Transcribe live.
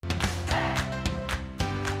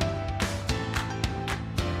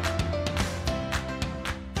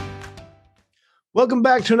Welcome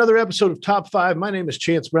back to another episode of Top 5. My name is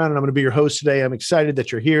Chance Brown, and I'm going to be your host today. I'm excited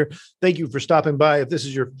that you're here. Thank you for stopping by. If this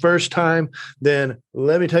is your first time, then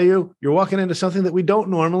let me tell you, you're walking into something that we don't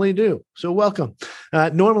normally do. So welcome.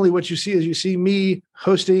 Normally, what you see is you see me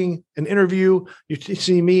hosting an interview. You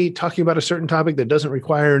see me talking about a certain topic that doesn't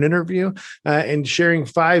require an interview and sharing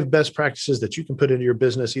 5 best practices that you can put into your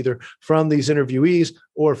business, either from these interviewees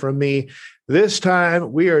or from me. This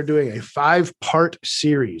time, we are doing a 5-part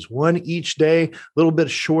series, one each day, a little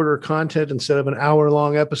bit shorter content instead of an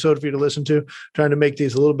hour-long episode for you to listen to, trying to make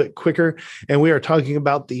these a little bit quicker. And we are talking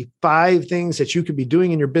about the 5 things that you could be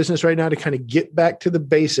doing in your business right now to kind of get back to the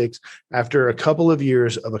basics after a couple of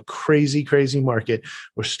years of a crazy, crazy market.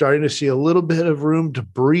 We're starting to see a little bit of room to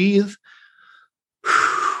breathe,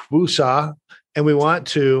 woosah, and we want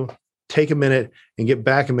to take a minute and get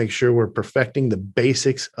back and make sure we're perfecting the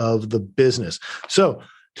basics of the business. So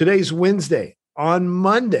today's Wednesday. On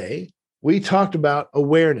Monday, we talked about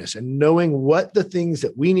awareness and knowing what the things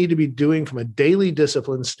that we need to be doing from a daily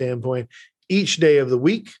discipline standpoint each day of the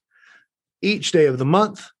week, each day of the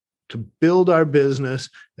month to build our business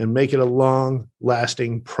and make it a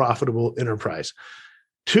long-lasting, profitable enterprise.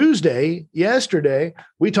 Tuesday, yesterday,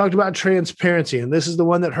 we talked about transparency, and this is the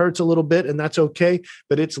one that hurts a little bit, and that's okay,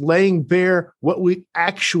 but it's laying bare what we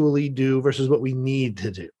actually do versus what we need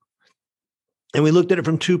to do. And we looked at it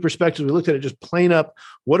from 2 perspectives. We looked at it just plain up,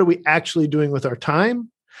 what are we actually doing with our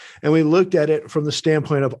time? And we looked at it from the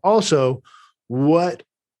standpoint of also, what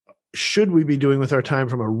should we be doing with our time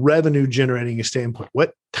from a revenue generating standpoint?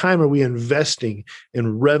 What time are we investing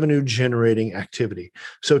in revenue generating activity?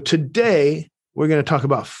 So today, we're going to talk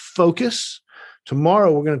about focus.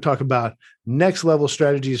 Tomorrow, we're going to talk about next level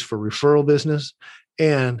strategies for referral business.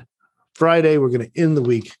 And Friday, we're going to end the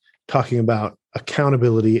week talking about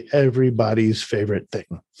accountability, everybody's favorite thing.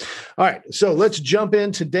 All right, so let's jump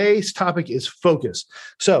in. Today's topic is focus.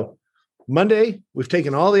 So Monday, we've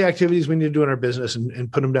taken all the activities we need to do in our business and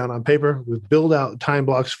put them down on paper. We've built out time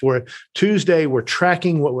blocks for it. Tuesday, we're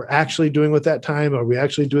tracking what we're actually doing with that time. Are we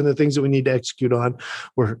actually doing the things that we need to execute on?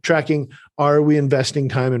 We're tracking, are we investing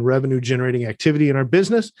time in revenue generating activity in our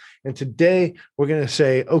business? And today, we're going to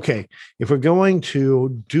say, okay, if we're going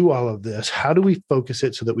to do all of this, how do we focus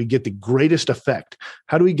it so that we get the greatest effect?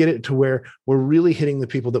 How do we get it to where we're really hitting the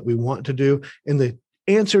people that we want to do? And the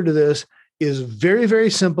answer to this is very,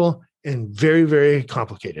 very simple and very, very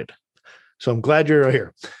complicated. So I'm glad you're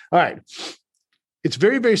here. All right. It's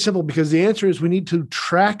very, very simple because the answer is we need to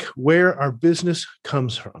track where our business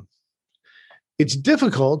comes from. It's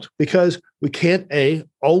difficult because we can't,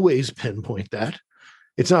 always pinpoint that.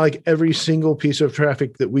 It's not like every single piece of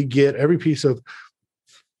traffic that we get, every piece of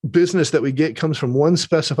business that we get comes from one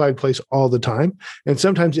specified place all the time. And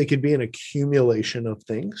sometimes it could be an accumulation of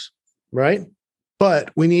things, right?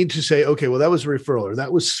 But we need to say, okay, well, that was a referral or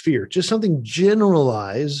that was Sphere, just something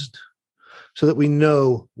generalized so that we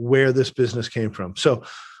know where this business came from. So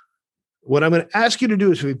what I'm going to ask you to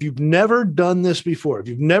do is, if you've never done this before, if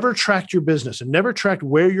you've never tracked your business and never tracked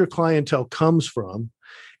where your clientele comes from,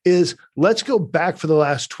 is let's go back for the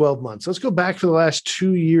last 12 months. Let's go back for the last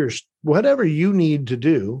 2 years, whatever you need to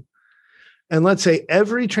do. And let's say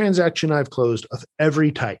every transaction I've closed of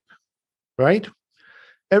every type, right?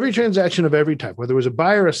 Every transaction of every type, whether it was a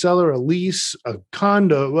buyer, a seller, a lease, a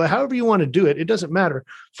condo, however you want to do it, it doesn't matter.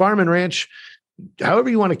 Farm and ranch, however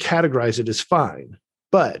you want to categorize it is fine.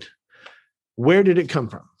 But where did it come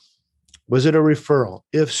from? Was it a referral?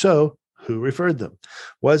 If so, who referred them?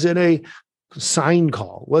 Was it a sign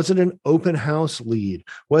call? Was it an open house lead?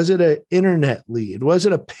 Was it an internet lead? Was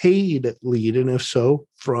it a paid lead? And if so,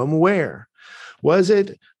 from where? Was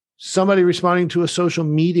it somebody responding to a social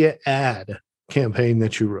media ad campaign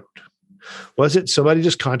that you wrote? Was it somebody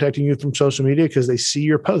just contacting you from social media because they see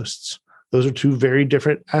your posts? Those are 2 very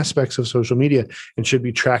different aspects of social media and should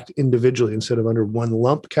be tracked individually instead of under one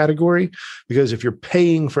lump category. Because if you're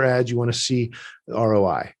paying for ads, you want to see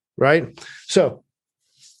ROI, right? So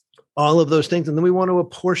all of those things. And then we want to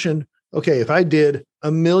apportion, okay, if I did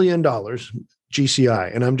 $1 million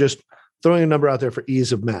GCI, and I'm just throwing a number out there for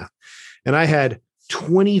ease of math, and I had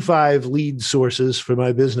 25 lead sources for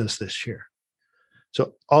my business this year.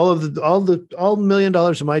 So all $1 million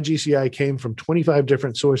of my GCI came from 25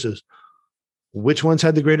 different sources. Which ones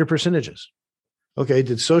had the greater percentages? Okay,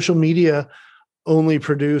 did social media only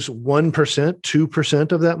produce 1%,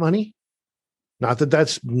 2% of that money? Not that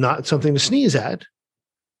that's not something to sneeze at,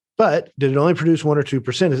 but did it only produce 1 or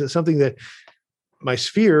 2%? Is it something that my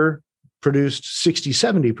Sphere produced 60,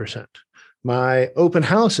 70%? My open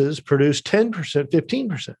houses produced 10%,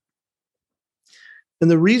 15%. And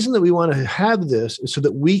the reason that we want to have this is so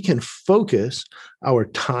that we can focus our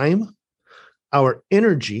time, our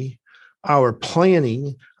energy, our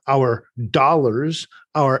planning, our dollars,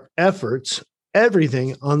 our efforts,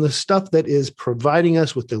 everything on the stuff that is providing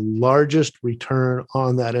us with the largest return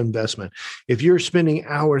on that investment. If you're spending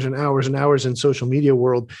hours and hours and hours in social media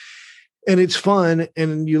world and it's fun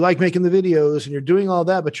and you like making the videos and you're doing all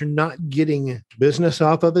that, but you're not getting business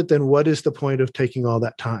off of it, then what is the point of taking all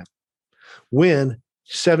that time? When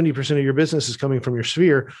 70% of your business is coming from your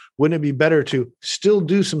sphere, wouldn't it be better to still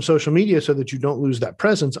do some social media so that you don't lose that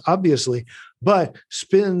presence, obviously, but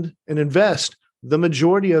spend and invest the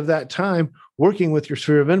majority of that time working with your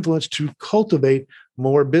sphere of influence to cultivate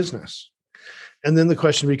more business? And then the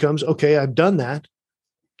question becomes, okay, I've done that.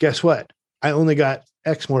 Guess what? I only got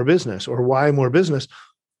X more business or Y more business.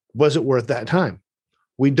 Was it worth that time?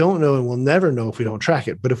 We don't know, and we'll never know if we don't track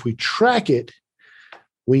it. But if we track it,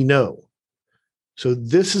 we know. So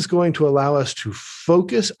this is going to allow us to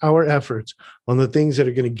focus our efforts on the things that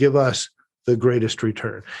are going to give us the greatest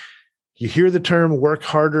return. You hear the term work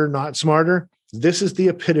harder, not smarter. This is the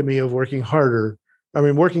epitome of working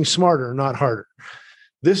smarter, not harder.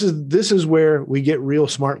 This is where we get real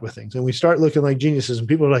smart with things and we start looking like geniuses, and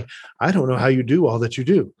people are like, I don't know how you do all that you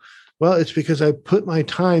do. Well, it's because I put my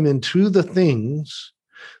time into the things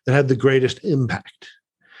that have the greatest impact.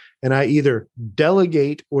 And I either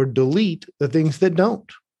delegate or delete the things that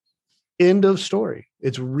don't. End of story.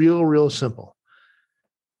 It's real, real simple.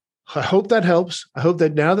 I hope that helps. I hope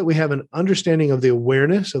that now that we have an understanding of the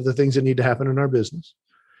awareness of the things that need to happen in our business,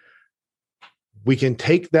 we can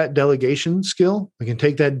take that delegation skill, we can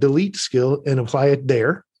take that delete skill and apply it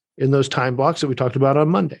there in those time blocks that we talked about on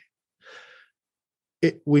Monday.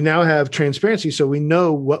 We now have transparency, so we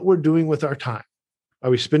know what we're doing with our time. Are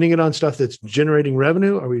we spending it on stuff that's generating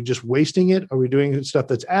revenue? Are we just wasting it? Are we doing stuff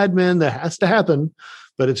that's admin that has to happen,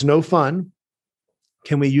 but it's no fun?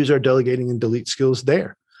 Can we use our delegating and delete skills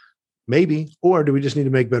there? Maybe. Or do we just need to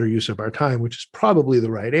make better use of our time, which is probably the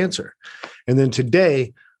right answer. And then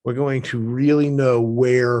today, we're going to really know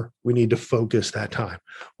where we need to focus that time,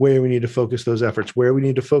 where we need to focus those efforts, where we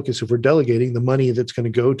need to focus if we're delegating the money that's going to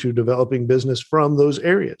go to developing business from those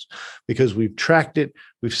areas, because we've tracked it,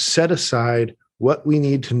 we've set aside what we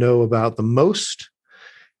need to know about the most,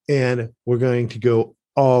 and we're going to go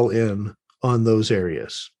all in on those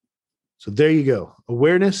areas. So there you go.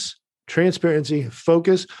 Awareness, transparency,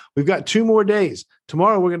 focus. We've got 2 more days.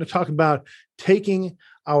 Tomorrow, we're going to talk about taking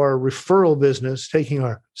our referral business, taking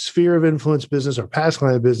our sphere of influence business, our past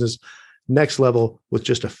client business, next level with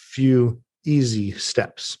just a few easy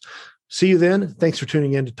steps. See you then. Thanks for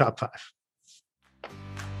tuning in to Top 5.